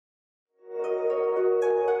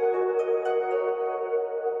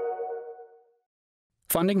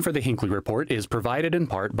Funding for the Hinckley Report is provided in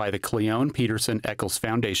part by the Cleone Peterson Eccles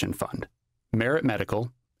Foundation Fund, Merit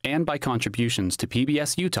Medical, and by contributions to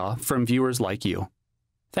PBS Utah from viewers like you.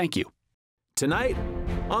 Thank you. Tonight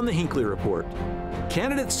on the Hinckley Report,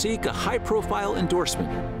 candidates seek a high-profile endorsement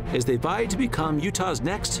as they vie to become Utah's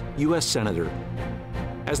next U.S. Senator.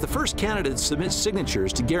 As the first candidate submits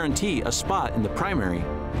signatures to guarantee a spot in the primary,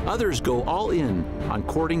 others go all in on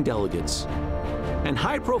courting delegates. And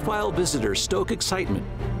high-profile visitors stoke excitement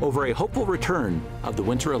over a hopeful return of the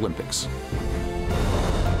Winter Olympics.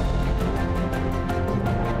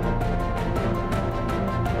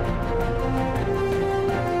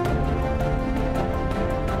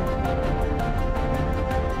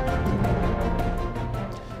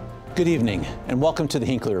 Good evening, and welcome to the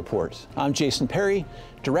Hinckley Report. I'm Jason Perry,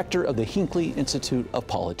 director of the Hinckley Institute of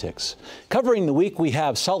Politics. Covering the week, we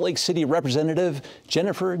have Salt Lake City Representative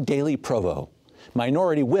Jennifer Dailey-Provost,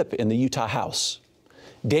 Minority Whip in the Utah House;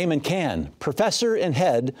 Damon Cann, professor and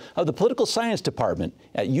head of the Political Science Department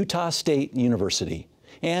at Utah State University;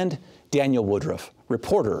 and Daniel Woodruff,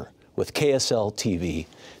 reporter with KSL TV.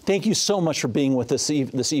 Thank you so much for being with us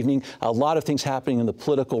this evening. A lot of things happening in the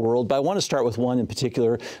political world, but I want to start with one in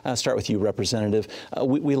particular. Start with you, Representative.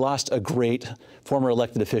 We lost a great former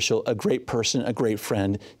elected official, a great person, a great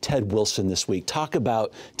friend, Ted Wilson, this week. Talk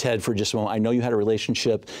about Ted for just a moment. I know you had a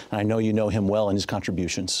relationship, and I know you know him well and his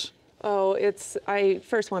contributions. Oh, I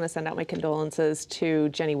first want to send out my condolences to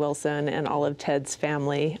Jenny Wilson and all of Ted's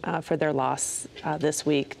family for their loss this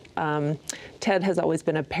week. Ted has always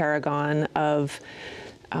been a paragon of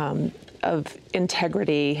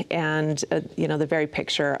integrity and, the very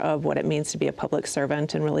picture of what it means to be a public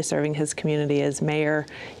servant and really serving his community as mayor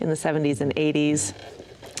in the 70s and 80s.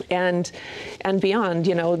 And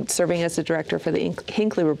beyond, serving as the director for the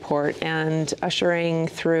Hinckley Report and ushering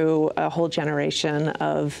through a whole generation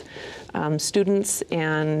of students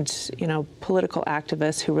and, political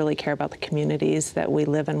activists who really care about the communities that we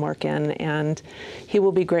live and work in. And he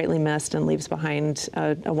will be greatly missed and leaves behind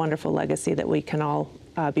a wonderful legacy that we can all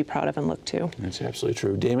be proud of and look to. That's absolutely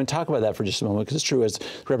true. Damon, talk about that for just a moment, because it's true, as the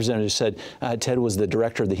representative said, Ted was the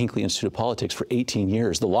director of the Hinckley Institute of Politics for 18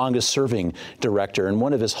 years, the longest serving director. And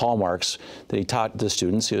one of his hallmarks that he taught the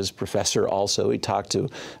students, he was a professor also, he talked to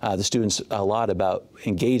the students a lot about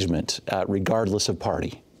engagement, regardless of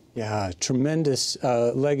party. Yeah, tremendous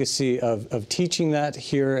legacy of teaching that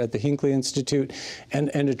here at the Hinckley Institute, and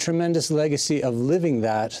a tremendous legacy of living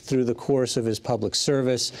that through the course of his public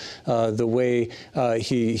service, the way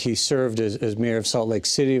he served as mayor of Salt Lake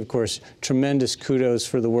City. Of course, tremendous kudos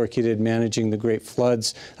for the work he did managing the great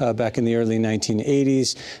floods back in the early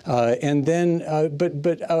 1980s. And then,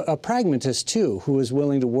 but a pragmatist too, who was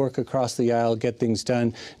willing to work across the aisle, get things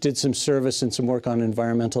done, did some service and some work on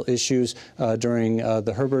environmental issues during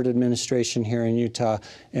the Herbert administration here in Utah,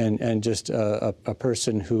 and just a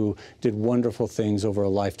person who did wonderful things over a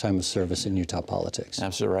lifetime of service in Utah politics.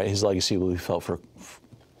 Absolutely right. His legacy will be felt for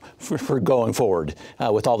going forward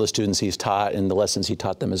with all the students he's taught and the lessons he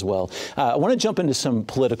taught them as well. I want to jump into some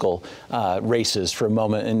political races for a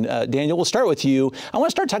moment. And Daniel, we'll start with you. I want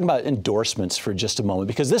to start talking about endorsements for just a moment,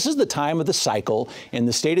 because this is the time of the cycle in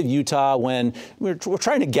the state of Utah when we're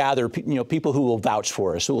trying to gather people who will vouch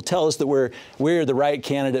for us, who will tell us that we're the right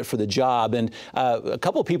candidate for the job. And a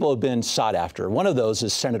couple of people have been sought after. One of those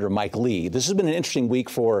is Senator Mike Lee. This has been an interesting week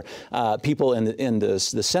for people in the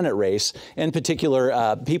Senate race, in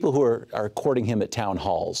particular people who are courting him at town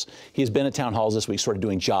halls. He's been at town halls this week sort of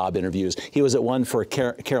doing job interviews. He was at one for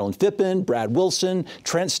Carolyn Phippen, Brad Wilson,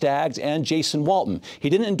 Trent Staggs, and Jason Walton. He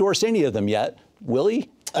didn't endorse any of them yet. Will he?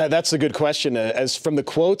 That's a good question. As from the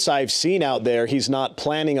quotes I've seen out there, he's not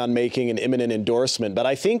planning on making an imminent endorsement. But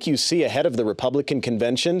I think you see ahead of the Republican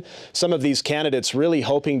convention, some of these candidates really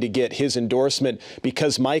hoping to get his endorsement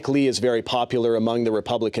because Mike Lee is very popular among the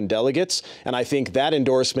Republican delegates. And I think that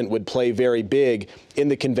endorsement would play very big in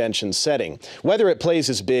the convention setting. Whether it plays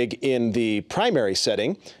as big in the primary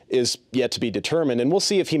setting is yet to be determined, and we'll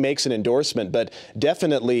see if he makes an endorsement. But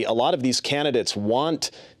definitely a lot of these candidates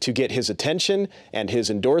want to get his attention and his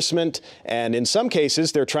endorsement, and in some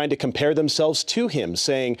cases they're trying to compare themselves to him,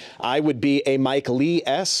 saying, I would be a Mike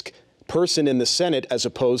Lee-esque person in the Senate as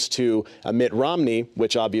opposed to Mitt Romney,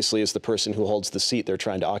 which obviously is the person who holds the seat they're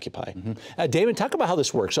trying to occupy. David, talk about how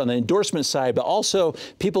this works on the endorsement side, but also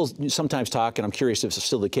people sometimes talk, and I'm curious if it's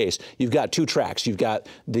still the case, you've got two tracks. You've got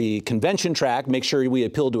the convention track, make sure we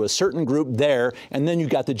appeal to a certain group there, and then you've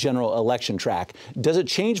got the general election track. Does it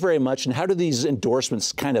change very much, and how do these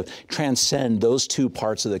endorsements kind of transcend those two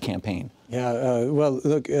parts of the campaign? Yeah, well,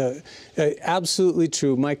 look, absolutely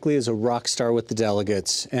true. Mike Lee is a rock star with the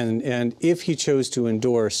delegates, and if he chose to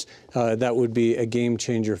endorse, that would be a game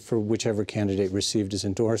changer for whichever candidate received his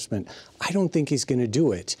endorsement. I don't think he's going to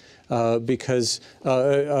do it because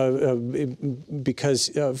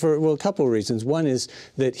for a couple of reasons. One is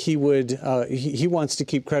that he wants to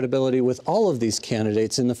keep credibility with all of these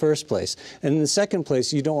candidates in the first place, and in the second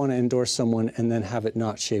place, you don't want to endorse someone and then have it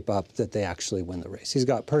not shape up that they actually win the race. He's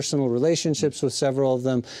got personal relationships with several of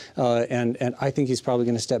them, and I think he's probably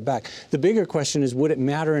going to step back. The bigger question is, would it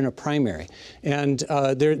matter in a primary? And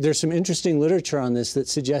there's some interesting literature on this that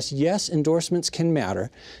suggests, yes, endorsements can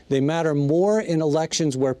matter. They matter more in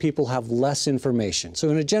elections where people have less information. So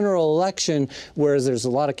in a general election, whereas there's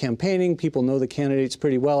a lot of campaigning, people know the candidates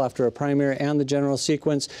pretty well after a primary and the general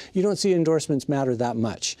sequence, you don't see endorsements matter that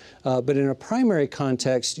much. But in a primary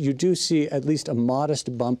context, you do see at least a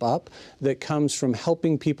modest bump up that comes from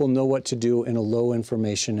helping people know what to do in a low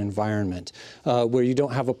information environment, where you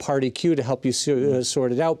don't have a party queue to help you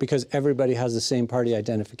sort it out because everybody has the same party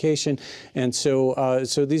identification. And so,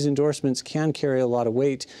 so these endorsements can carry a lot of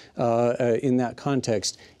weight in that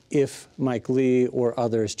context if Mike Lee or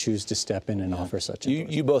others choose to step in and offer such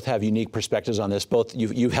endorsements. You both have unique perspectives on this. Both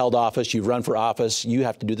you've held office, you've run for office, you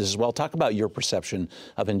have to do this as well. Talk about your perception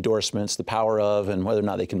of endorsements, the power of, and whether or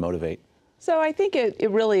not they can motivate. So I think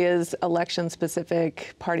it really is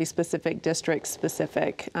election-specific, party-specific,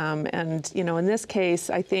 district-specific. And, you know, in this case,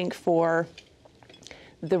 I think for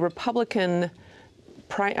the Republican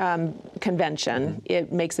convention,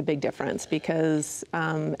 it makes a big difference because,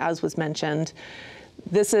 as was mentioned,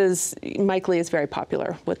 Mike Lee is very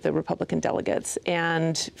popular with the Republican delegates.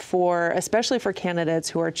 And especially for candidates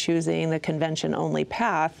who are choosing the convention-only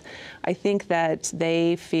path, I think that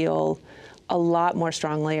they feel a lot more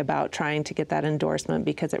strongly about trying to get that endorsement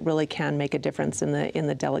because it really can make a difference in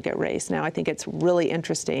the delegate race. Now, I think it's really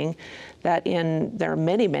interesting that there are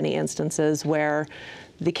many, many instances where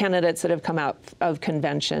the candidates that have come out of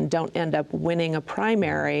convention don't end up winning a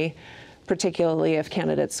primary, particularly if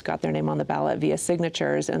candidates got their name on the ballot via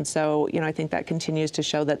signatures. And so, you know, I think that continues to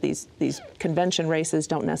show that these convention races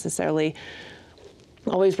don't necessarily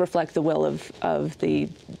always reflect the will of the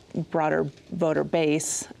broader voter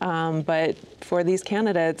base. But for these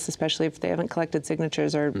candidates, especially if they haven't collected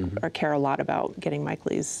signatures or care a lot about getting Mike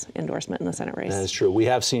Lee's endorsement in the Senate race. That is true. We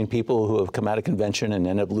have seen people who have come out of convention and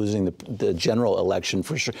end up losing the general election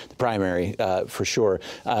for sure, the primary for sure,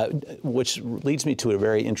 which leads me to a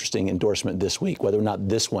very interesting endorsement this week, whether or not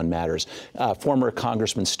this one matters. Former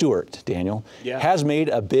Congressman Stewart, Daniel, has made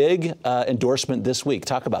a big endorsement this week.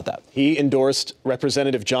 Talk about that. He endorsed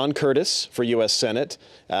Representative John Curtis for U.S. Senate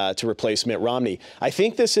to replace Mitt Romney. I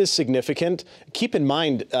think this is significant. Keep in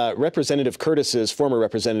mind, former Representative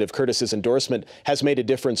Curtis's endorsement has made a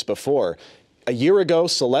difference before. A year ago,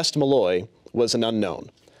 Celeste Malloy was an unknown.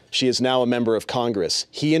 She is now a member of Congress.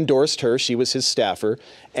 He endorsed her. She was his staffer,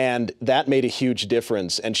 and that made a huge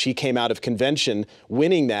difference. And she came out of convention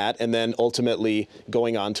winning that and then ultimately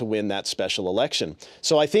going on to win that special election.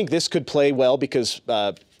 So I think this could play well because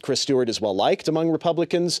Chris Stewart is well liked among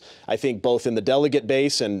Republicans, I think both in the delegate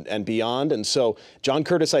base and beyond. And so John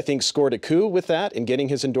Curtis, I think, scored a coup with that in getting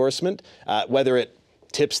his endorsement. Whether it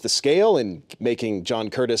tips the scale in making John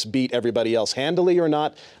Curtis beat everybody else handily or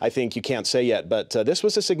not, I think you can't say yet. But this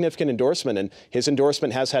was a significant endorsement, and his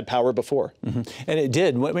endorsement has had power before. And it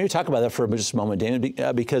did. Let me talk about that for just a moment,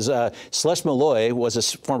 Damon, because Celeste Malloy was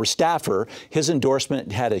a former staffer. His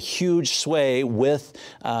endorsement had a huge sway with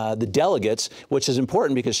the delegates, which is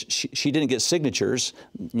important because she didn't get signatures,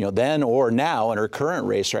 you know, then or now in her current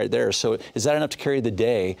race right there. So is that enough to carry the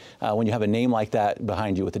day when you have a name like that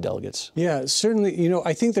behind you with the delegates? Yeah, certainly. You know,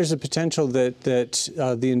 I think there's a potential that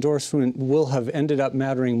the endorsement will have ended up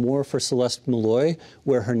mattering more for Celeste Malloy,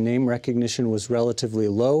 where her name recognition was relatively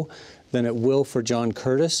low, than it will for John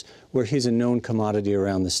Curtis, where he's a known commodity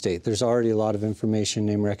around the state. There's already a lot of information,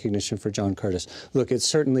 name recognition for John Curtis. Look, it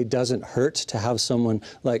certainly doesn't hurt to have someone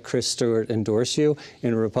like Chris Stewart endorse you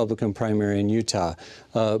in a Republican primary in Utah.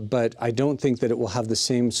 But I don't think that it will have the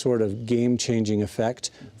same sort of game-changing effect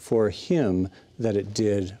for him that it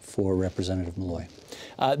did for Representative Malloy.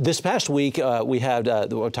 This past week, we had,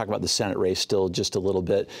 we'll talk about the Senate race still just a little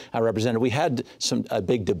bit, Representative. We had a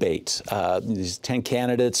big debate. These 10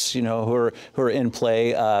 candidates, you know, who are in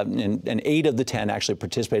play, and 8 of the 10 actually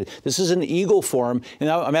participated. This is an Eagle Forum, and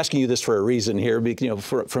I'm asking you this for a reason here, because, you know,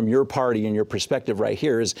 from your party and your perspective right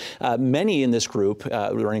here is many in this group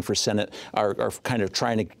running for Senate are kind of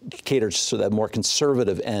trying to cater to that more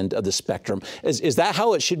conservative end of the spectrum. Is that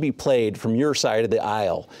how it should be played from your side of the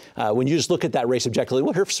aisle? When you just look at that race objectively, likely.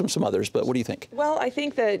 We'll hear from some others, but what do you think? Well, I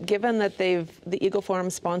think that given that the Eagle Forum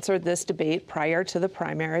sponsored this debate prior to the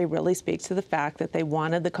primary really speaks to the fact that they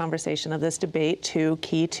wanted the conversation of this debate to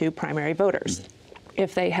key to primary voters.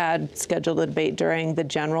 If they had scheduled a debate during the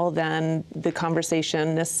general, then the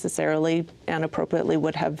conversation necessarily and appropriately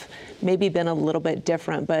would have maybe been a little bit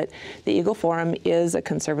different. But the Eagle Forum is a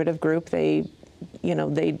conservative group. They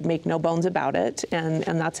make no bones about it, and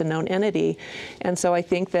that's a known entity. And so I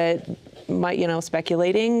think that,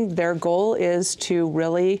 speculating, their goal is to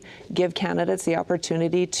really give candidates the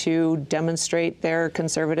opportunity to demonstrate their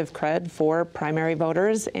conservative cred for primary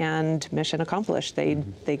voters, and mission accomplished.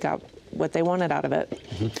 They got what they wanted out of it.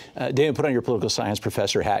 Damon, put on your political science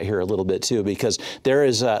professor hat here a little bit too, because there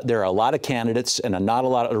are a lot of candidates and not a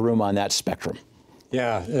lot of room on that spectrum.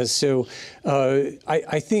 Yeah, so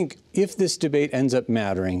I think if this debate ends up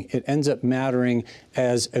mattering, it ends up mattering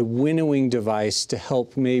as a winnowing device to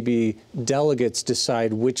help maybe delegates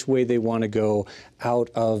decide which way they want to go out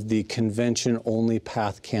of the convention-only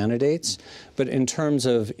path candidates. But in terms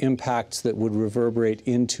of impacts that would reverberate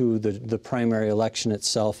into the primary election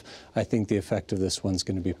itself, I think the effect of this one's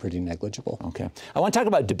going to be pretty negligible. Okay. I want to talk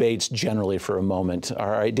about debates generally for a moment. All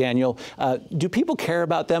right, Daniel, do people care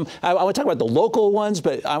about them? I want to talk about the local ones,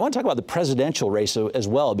 but I want to talk about the presidential race as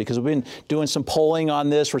well, because we've been doing some polling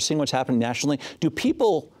on this. We're seeing what's happening nationally. Do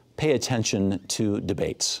people pay attention to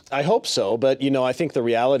debates? I hope so, but I think the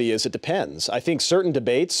reality is it depends. I think certain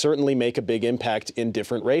debates certainly make a big impact in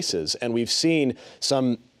different races, and we've seen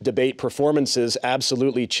some debate performances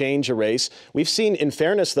absolutely change a race. We've seen, in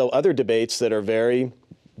fairness though, other debates that are very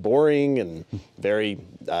boring and very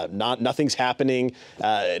nothing's happening,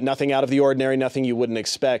 nothing out of the ordinary, nothing you wouldn't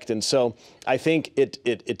expect. And so I think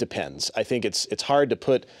it depends. I think it's hard to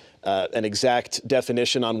put an exact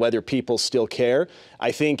definition on whether people still care.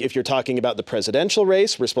 I think if you're talking about the presidential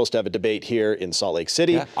race, we're supposed to have a debate here in Salt Lake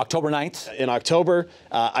City. Yeah, October 9th. In October.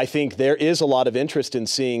 I think there is a lot of interest in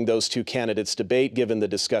seeing those two candidates debate, given the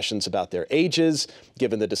discussions about their ages,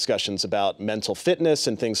 given the discussions about mental fitness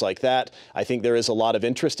and things like that. I think there is a lot of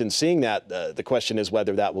interest in seeing that. The question is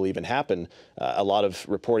whether that will even happen. A lot of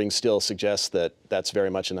reporting still suggests that that's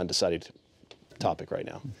very much an undecided topic right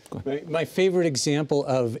now. My favorite example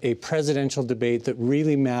of a presidential debate that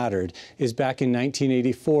really mattered is back in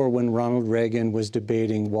 1984 when Ronald Reagan was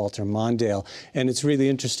debating Walter Mondale. And it's really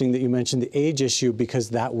interesting that you mentioned the age issue, because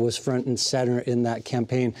that was front and center in that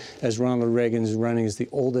campaign, as Ronald Reagan is running as the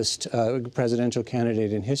oldest presidential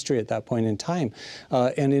candidate in history at that point in time.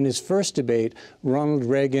 And in his first debate, Ronald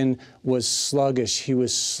Reagan was sluggish. He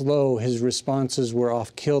was slow. His responses were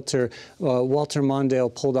off kilter. Walter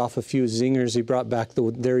Mondale pulled off a few zingers. He brought back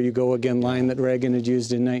the "there you go again" line that Reagan had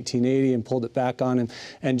used in 1980 and pulled it back on him.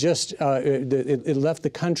 And just it left the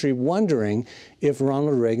country wondering if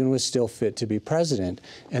Ronald Reagan was still fit to be president.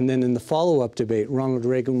 And then in the follow-up debate, Ronald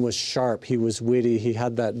Reagan was sharp. He was witty. He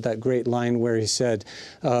had that great line where he said,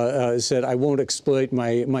 "I won't exploit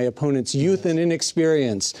my opponent's youth and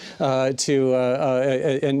inexperience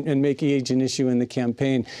and make age an issue in the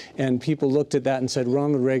campaign." And people looked at that and said,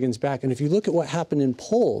 Ronald Reagan's back. And if you look at what happened in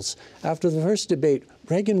polls after the first debate,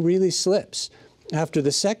 Reagan really slips. After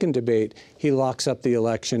the second debate, he locks up the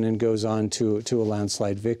election and goes on to a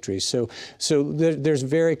landslide victory. So there's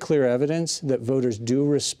very clear evidence that voters do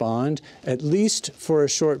respond, at least for a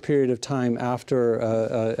short period of time after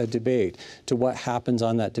a debate, to what happens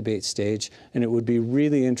on that debate stage. And it would be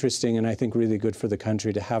really interesting, and I think really good for the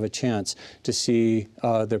country, to have a chance to see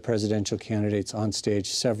their presidential candidates on stage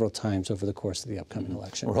several times over the course of the upcoming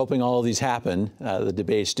election. We're hoping all of these happen. The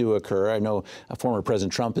debates do occur. I know former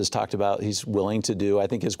President Trump has talked about he's willing to do, I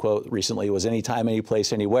think his quote recently was anytime, any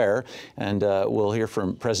place, anywhere. And we'll hear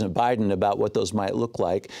from President Biden about what those might look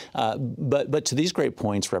like. But to these great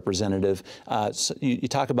points, Representative, so you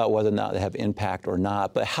talk about whether or not they have impact or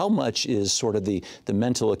not, but how much is sort of the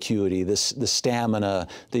mental acuity, the stamina,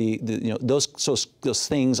 those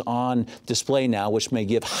things on display now, which may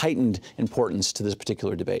give heightened importance to this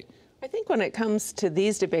particular debate? I think when it comes to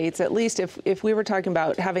these debates, at least if we were talking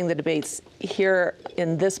about having the debates here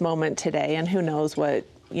in this moment today, and who knows what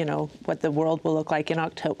the world will look like in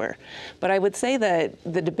October. But I would say that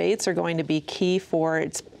the debates are going to be key for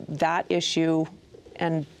that issue,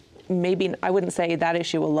 and maybe I wouldn't say that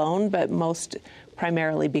issue alone, but most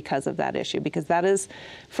primarily because of that issue, because that is,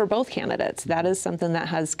 for both candidates, that is something that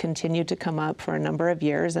has continued to come up for a number of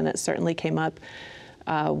years, and it certainly came up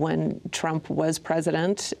when Trump was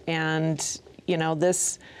president. And,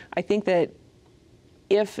 I think that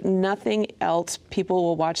if nothing else, people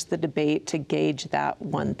will watch the debate to gauge that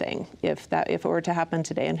one thing, if it were to happen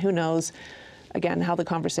today. And who knows, again, how the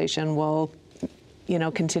conversation will, you know,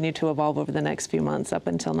 continue to evolve over the next few months up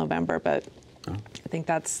until November. But I think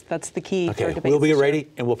that's the key for debate. We'll be ready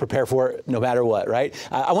and we'll prepare for it no matter what, right?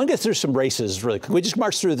 I want to get through some races really quick. We just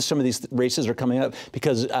march through some of these races are coming up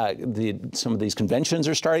because some of these conventions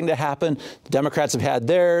are starting to happen. The Democrats have had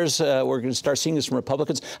theirs. We're going to start seeing this from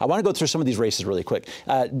Republicans. I want to go through some of these races really quick.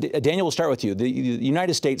 Daniel, we'll start with you. The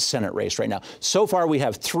United States Senate race right now. So far, we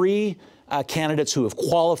have three candidates who have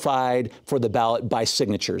qualified for the ballot by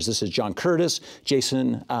signatures. This is John Curtis,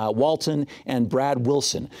 Jason Walton, and Brad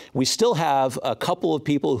Wilson. We still have a couple of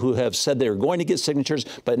people who have said they're going to get signatures,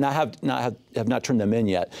 but have not turned them in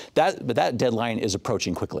yet. But that deadline is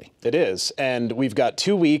approaching quickly. It is, and we've got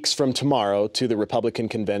 2 weeks from tomorrow to the Republican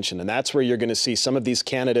convention, and that's where you're going to see some of these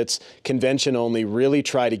candidates, convention only, really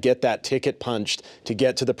try to get that ticket punched to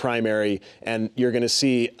get to the primary, and you're going to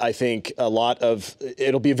see, I think, a lot of,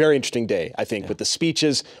 it'll be a very interesting day. I think, with the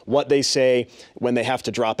speeches, what they say, when they have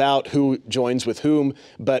to drop out, who joins with whom.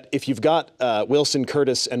 But if you've got Wilson,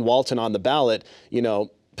 Curtis, and Walton on the ballot, you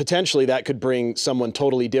know, potentially that could bring someone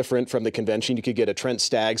totally different from the convention. You could get a Trent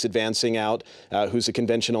Staggs advancing out, who's a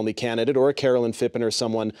convention-only candidate, or a Carolyn Phippen or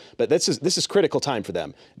someone. But this is critical time for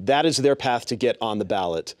them. That is their path to get on the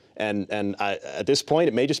ballot. And at this point,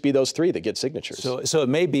 it may just be those three that get signatures. So it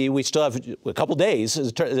may be, we still have a couple days,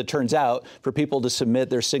 as it turns out, for people to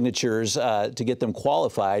submit their signatures to get them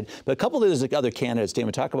qualified. But a couple of those other candidates,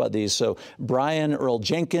 Damon, talk about these. So Brian Earl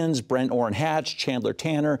Jenkins, Brent Orrin Hatch, Chandler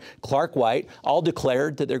Tanner, Clark White, all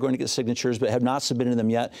declared that they're going to get signatures, but have not submitted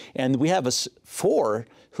them yet. And we have four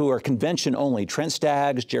who are convention only: Trent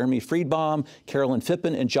Staggs, Jeremy Friedbaum, Carolyn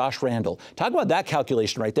Phippen, and Josh Randall. Talk about that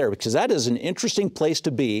calculation right there, because that is an interesting place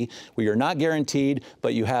to be, where you're not guaranteed,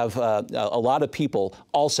 but you have a lot of people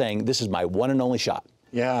all saying, this is my one and only shot.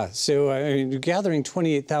 Yeah, so I mean, gathering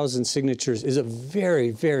 28,000 signatures is a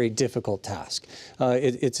very, very difficult task.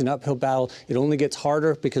 It's an uphill battle. It only gets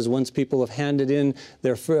harder because once people have handed in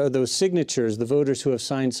those signatures, the voters who have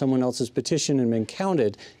signed someone else's petition and been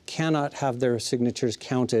counted cannot have their signatures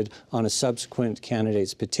counted on a subsequent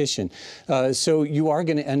candidate's petition. So you are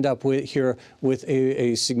going to end up with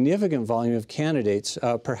a significant volume of candidates,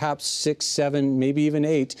 perhaps 6, 7, maybe even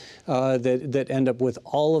 8, that end up with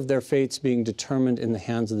all of their fates being determined in the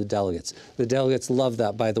hands of the delegates. The delegates love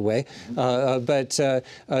that, by the way. But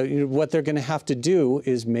what they're going to have to do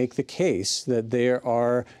is make the case that they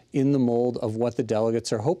are in the mold of what the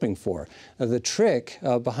delegates are hoping for. The trick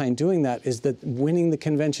behind doing that is that winning the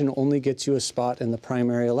convention only gets you a spot in the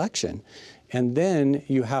primary election. And then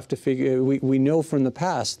you have to figure, we know from the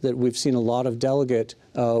past that we've seen a lot of delegate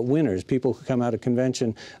winners, people who come out of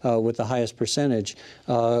convention with the highest percentage,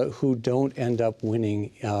 who don't end up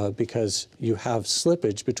winning because you have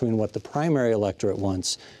slippage between what the primary electorate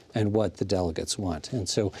wants and what the delegates want. And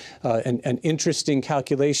so an interesting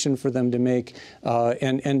calculation for them to make,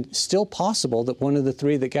 and still possible that one of the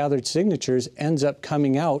three that gathered signatures ends up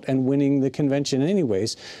coming out and winning the convention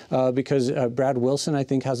anyways, because Brad Wilson, I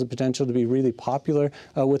think, has the potential to be really popular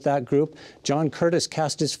with that group. John Curtis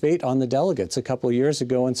cast his fate on the delegates a couple of years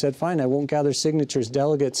ago and said, fine, I won't gather signatures.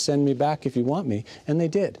 Delegates, send me back if you want me. And they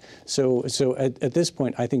did. So at this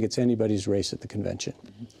point, I think it's anybody's race at the convention.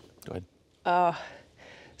 Go ahead.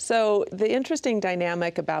 So the interesting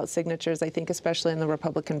dynamic about signatures, I think, especially in the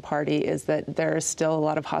Republican Party, is that there is still a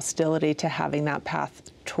lot of hostility to having that path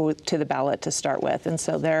to the ballot to start with. And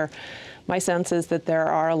so my sense is that there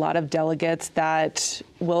are a lot of delegates that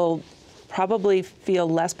will probably feel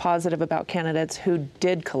less positive about candidates who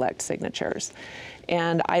did collect signatures.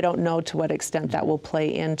 And I don't know to what extent that will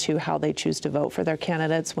play into how they choose to vote for their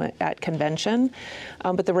candidates at convention.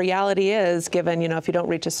 But the reality is, given, if you don't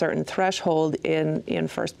reach a certain threshold in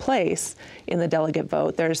first place in the delegate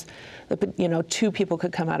vote, there's, 2 people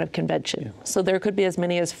could come out of convention. Yeah. So there could be as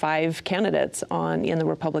many as 5 candidates in the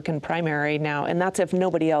Republican primary now, and that's if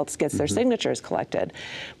nobody else gets their signatures collected.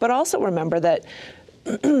 But also remember that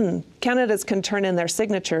candidates can turn in their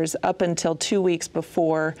signatures up until 2 weeks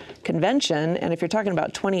before convention, and if you're talking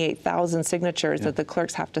about 28,000 signatures that the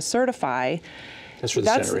clerks have to certify, that's for the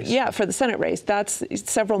Senate race. Yeah, for the Senate race. That's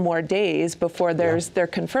several more days before they're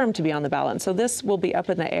confirmed to be on the ballot. And so this will be up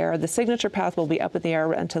in the air. The signature path will be up in the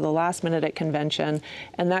air until the last minute at convention,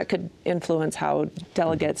 and that could influence how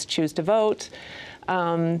delegates choose to vote.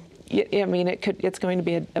 I mean, it's going to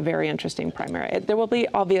be a very interesting primary. There will be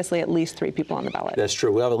obviously at least 3 people on the ballot. That's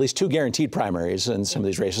true. We'll have at least 2 guaranteed primaries in some of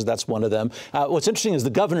these races. That's one of them. What's interesting is the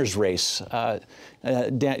governor's race,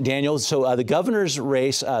 Daniel. So the governor's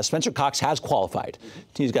race, Spencer Cox has qualified.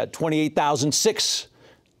 He's got 28,006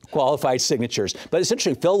 qualified signatures. But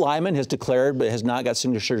essentially, Phil Lyman has declared but has not got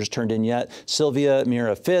signatures turned in yet. Sylvia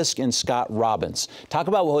Mira Fisk and Scott Robbins. Talk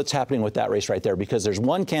about what's happening with that race right there, because there's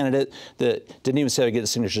one candidate that didn't even say to get the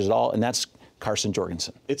signatures at all, and that's Carson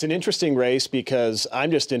Jorgensen. It's an interesting race because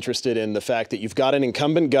I'm just interested in the fact that you've got an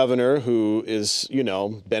incumbent governor who is, you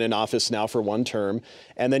know, been in office now for one term,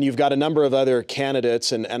 and then you've got a number of other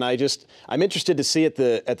candidates, and I'm interested to see at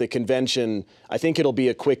the convention. I think it'll be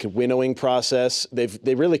a quick winnowing process.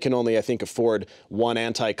 They really can only, I think, afford one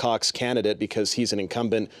anti-Cox candidate because he's an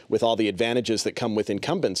incumbent with all the advantages that come with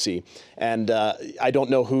incumbency, and I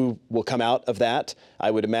don't know who will come out of that.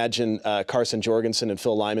 I would imagine Carson Jorgensen and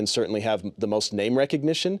Phil Lyman certainly have the most name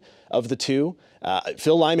recognition of the two.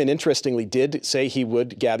 Phil Lyman, interestingly, did say he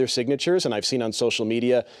would gather signatures, and I've seen on social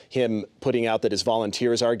media him putting out that his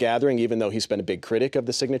volunteers are gathering, even though he's been a big critic of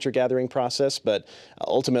the signature gathering process. But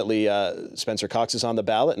ultimately, Spencer Cox is on the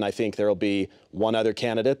ballot, and I think there will be one other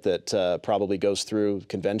candidate that probably goes through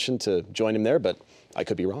convention to join him there, but I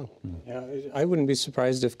could be wrong. Yeah, I wouldn't be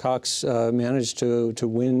surprised if Cox managed to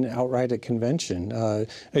win outright at convention.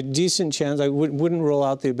 A decent chance. I wouldn't rule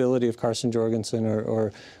out the ability of Carson Jorgensen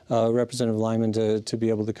or Representative Lyman to be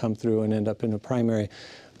able to come through and end up in a primary.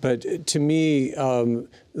 But to me,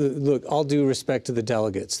 look, all due respect to the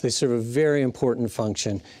delegates, they serve a very important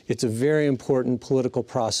function. It's a very important political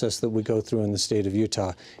process that we go through in the state of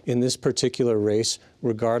Utah. In this particular race,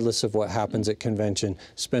 regardless of what happens at convention,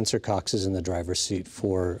 Spencer Cox is in the driver's seat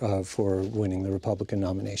for winning the Republican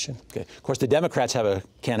nomination. Okay. Of course, the Democrats have a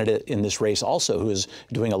candidate in this race also who is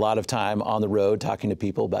doing a lot of time on the road talking to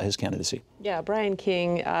people about his candidacy. Yeah, Brian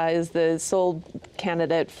King is the sole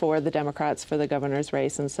candidate for the Democrats for the governor's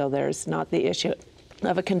race, and so there's not the issue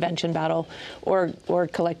of a convention battle or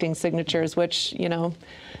collecting signatures, which, you know,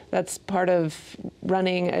 that's part of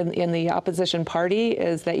running in the opposition party,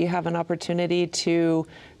 is that you have an opportunity to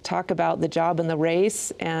talk about the job in the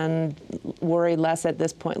race and worry less at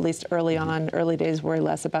this point, at least early on, early days, worry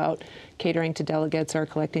less about catering to delegates or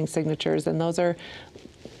collecting signatures. And those are,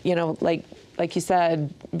 you know, like you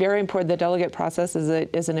said, very important. The delegate process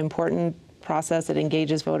is an important process. It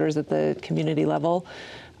engages voters at the community level.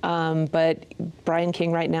 But Brian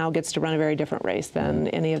King right now gets to run a very different race than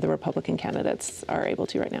any of the Republican candidates are able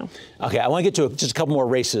to right now. Okay, I want to get to just a couple more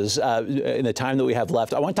races in the time that we have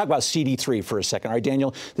left. I want to talk about CD3 for a second. All right,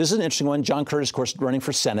 Daniel, this is an interesting one. John Curtis, of course, running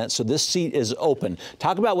for Senate, so this seat is open.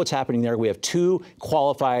 Talk about what's happening there. We have two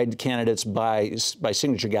qualified candidates by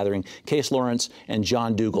signature gathering, Case Lawrence and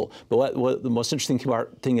John Dougal. But what the most interesting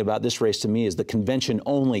thing about this race to me is the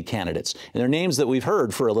convention-only candidates. And they're names that we've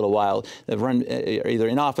heard for a little while that run either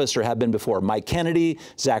in office or have been before. Mike Kennedy,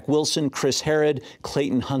 Zach Wilson, Chris Herod,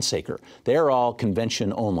 Clayton Hunsaker. They're all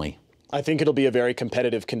convention only. I think it'll be a very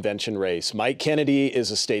competitive convention race. Mike Kennedy is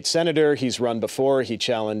a state senator. He's run before. He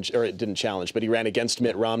challenged, or didn't challenge, but he ran against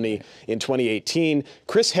Mitt Romney in 2018.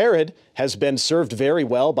 Chris Herod has been served very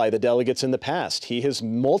well by the delegates in the past. He has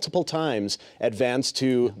multiple times advanced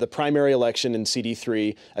to the primary election in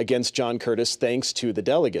CD3 against John Curtis thanks to the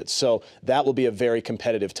delegates. So that will be a very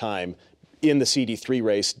competitive time in the CD3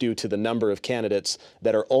 race due to the number of candidates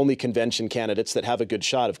that are only convention candidates that have a good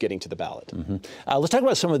shot of getting to the ballot. Mm-hmm. Let's talk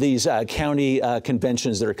about some of these county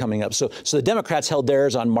conventions that are coming up. So the Democrats held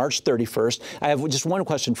theirs on March 31st. I have just one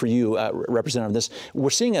question for you, Representative, on this. We're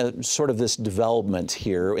seeing a sort of this development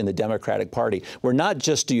here in the Democratic Party where not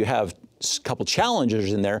just do you have a couple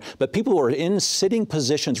challengers in there, but people who are in sitting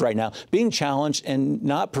positions right now being challenged and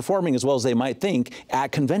not performing as well as they might think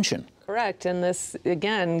at convention. Correct. And this,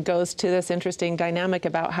 again, goes to this interesting dynamic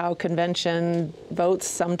about how convention votes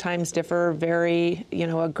sometimes differ very,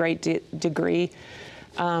 a great degree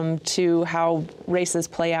to how races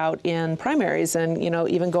play out in primaries. And,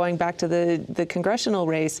 even going back to the congressional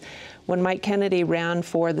race, when Mike Kennedy ran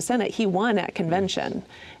for the Senate, he won at convention,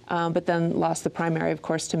 but then lost the primary, of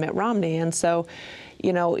course, to Mitt Romney. And so,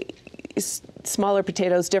 smaller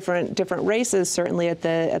potatoes, different races, certainly at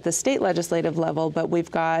the state legislative level, but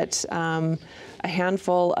we've got a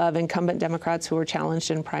handful of incumbent Democrats who were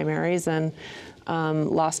challenged in primaries and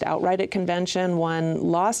lost outright at convention. One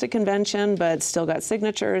lost at convention, but still got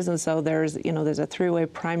signatures, and so there's a three-way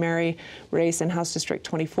primary race in House District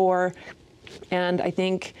 24, and I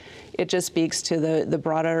think it just speaks to the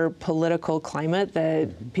broader political climate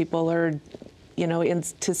that people are,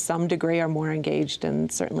 to some degree are more engaged,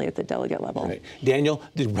 and certainly at the delegate level. Right. Daniel,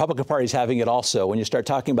 the Republican Party is having it also. When you start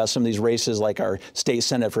talking about some of these races, like our state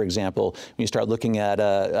Senate, for example, when you start looking at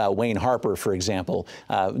Wayne Harper, for example,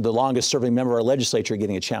 the longest serving member of our legislature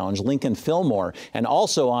getting a challenge, Lincoln Fillmore, and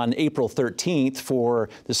also on April 13th for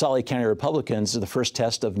the Salt Lake County Republicans, the first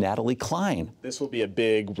test of Natalie Klein. This will be a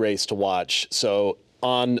big race to watch. So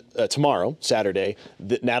on tomorrow, Saturday,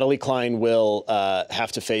 Natalie Cline will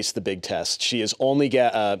have to face the big test. She is only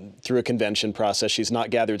through a convention process. She's not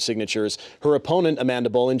gathered signatures. Her opponent, Amanda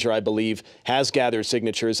Bollinger, I believe, has gathered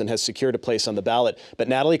signatures and has secured a place on the ballot. But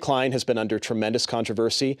Natalie Cline has been under tremendous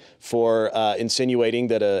controversy for insinuating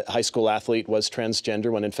that a high school athlete was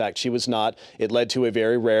transgender when in fact she was not. It led to a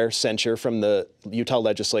very rare censure from the Utah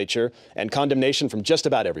legislature and condemnation from just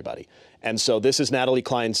about everybody. And so this is Natalie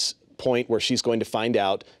Cline's point where she's going to find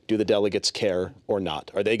out, do the delegates care or not?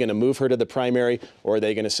 Are they going to move her to the primary, or are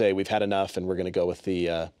they going to say we've had enough and we're going to go with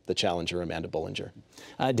the challenger, Amanda Bollinger?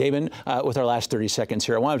 Damon, with our last 30 seconds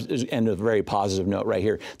here, I want to end with a very positive note right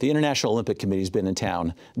here. The International Olympic Committee has been in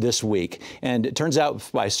town this week, and it turns out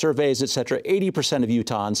by surveys, et cetera, 80% of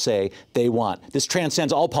Utahns say they want, this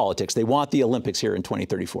transcends all politics, they want the Olympics here in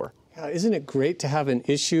 2034. Isn't it great to have an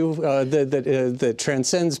issue that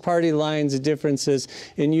transcends party lines and differences?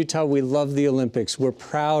 In Utah, we love the Olympics. We're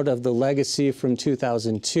proud of the legacy from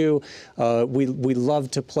 2002. We love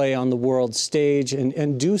to play on the world stage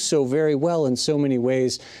and do so very well in so many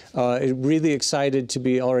ways. Really excited to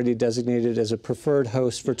be already designated as a preferred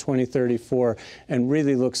host for 2034, and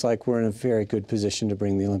really looks like we're in a very good position to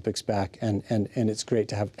bring the Olympics back. And it's great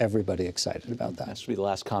to have everybody excited about that. That should be the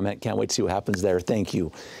last comment. Can't wait to see what happens there. Thank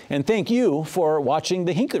you. And thank you for watching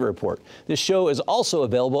the Hinckley Report. This show is also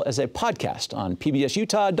available as a podcast on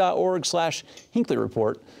pbsutah.org/Hinckley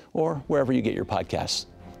Report or wherever you get your podcasts.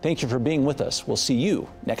 Thank you for being with us. We'll see you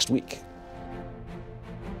next week.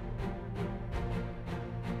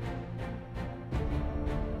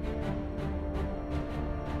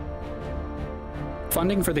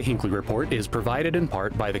 Funding for the Hinckley Report is provided in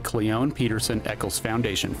part by the Cleone Peterson Eccles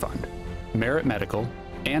Foundation Fund, Merit Medical,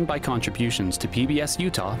 and by contributions to PBS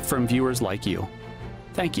Utah from viewers like you.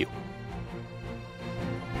 Thank you.